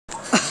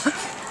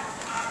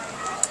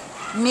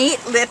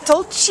Meet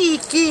little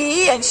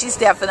Cheeky, and she's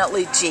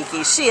definitely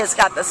cheeky. She has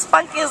got the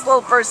spunkiest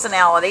little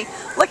personality.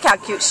 Look how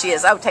cute she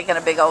is. Oh, taking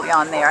a big old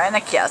yawn there, and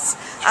a kiss.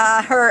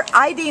 Her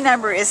ID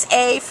number is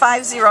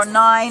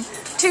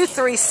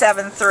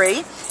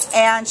A5092373,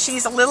 and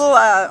she's a little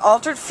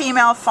altered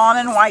female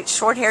fawn-and-white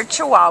short-haired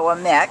Chihuahua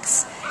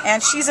mix,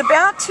 and she's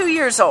about 2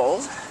 years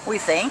old, we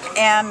think,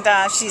 and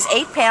she's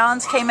 8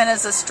 pounds, came in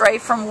as a stray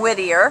from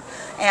Whittier,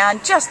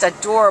 and just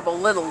adorable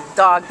little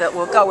dog that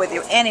will go with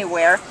you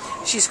anywhere.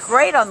 She's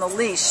great on the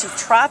leash. She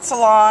trots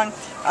along,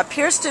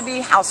 appears to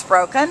be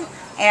housebroken,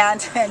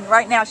 and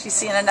right now she's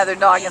seeing another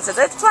dog and says,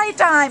 it's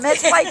playtime,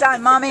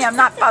 Mommy, I'm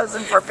not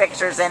posing for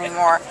pictures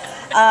anymore.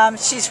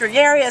 She's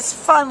gregarious,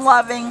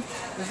 fun-loving,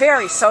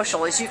 very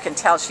social, as you can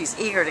tell. She's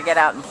eager to get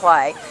out and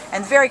play,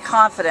 and very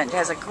confident,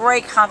 has a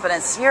great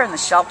confidence here in the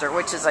shelter,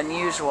 which is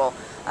unusual.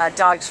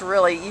 Dogs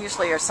really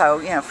usually are so,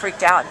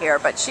 freaked out here,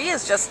 but she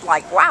is just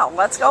like, wow,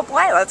 let's go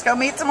play, let's go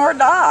meet some more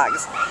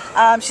dogs.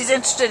 She's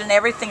interested in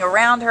everything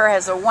around her,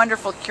 has a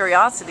wonderful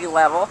curiosity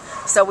level,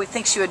 so we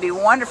think she would be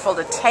wonderful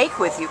to take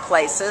with you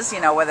places,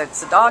 whether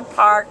it's the dog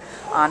park,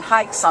 on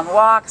hikes, on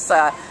walks,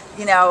 to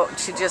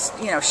just,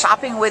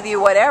 shopping with you,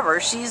 whatever.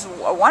 She's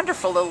a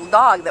wonderful little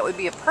dog that would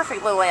be a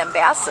perfect little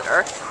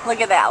ambassador. Look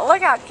at that.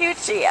 Look how cute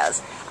she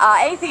is.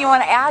 Anything you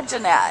want to add,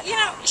 Jeanette?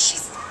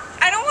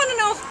 I don't want to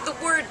know the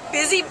word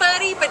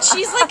busybody, but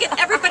she's like in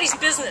everybody's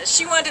business.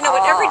 She wanted to know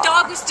what every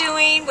dog was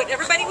doing, what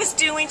everybody was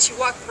doing. She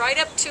walked right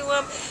up to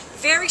them.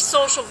 Very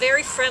social,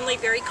 very friendly,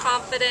 very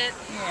confident,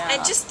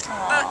 and just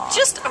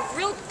a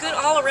real good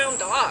all-around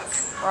dog.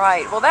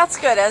 Right. Well, that's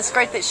good. It's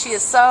great that she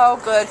is so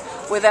good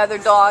with other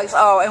dogs.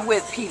 Oh, and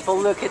with people.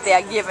 Look at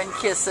that, giving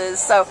kisses.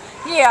 So,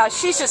 yeah,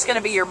 she's just going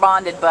to be your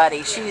bonded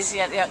buddy. She's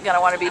going to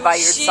want to be by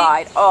your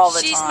side all the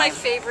time. She's my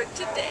favorite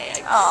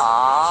today.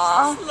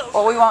 Aww.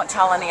 Well, we won't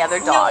tell any other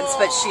dogs,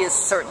 but she is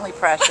certainly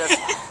precious.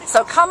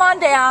 So come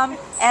on down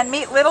and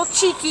meet little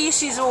Cheeky.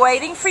 She's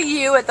waiting for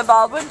you at the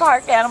Baldwin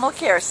Park Animal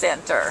Care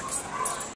Center.